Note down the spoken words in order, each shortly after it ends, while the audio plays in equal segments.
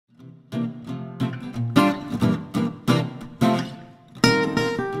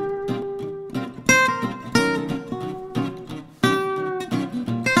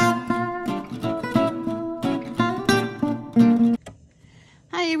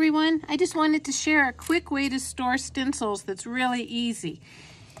everyone. I just wanted to share a quick way to store stencils that's really easy.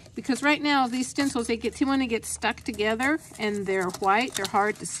 Because right now these stencils, they want to get stuck together and they're white, they're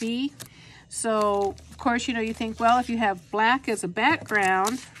hard to see. So of course, you think, well, if you have black as a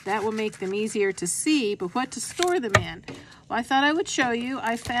background, that will make them easier to see, but what to store them in? Well, I thought I would show you.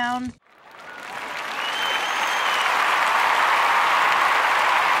 I found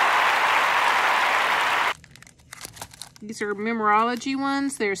these are Memorology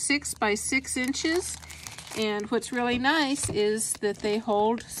ones. They're 6 by 6 inches. And what's really nice is that they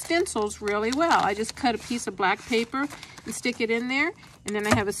hold stencils really well. I just cut a piece of black paper and stick it in there. And then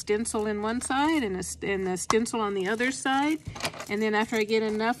I have a stencil in one side and a stencil on the other side. And then after I get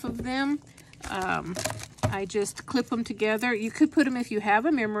enough of them, I just clip them together. You could put them, if you have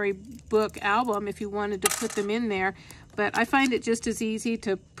a memory book album, if you wanted to put them in there. But I find it just as easy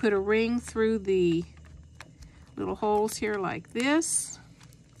to put a ring through the little holes here like this,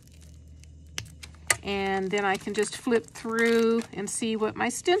 and then I can just flip through and see what my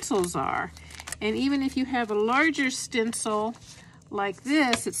stencils are. And even if you have a larger stencil like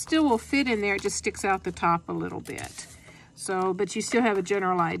this, it still will fit in there. It just sticks out the top a little bit. So, but you still have a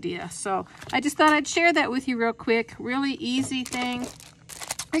general idea. So I just thought I'd share that with you real quick. Really easy thing.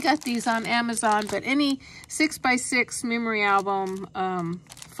 I got these on Amazon, but any 6 by 6 memory album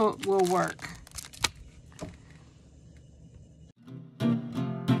will work.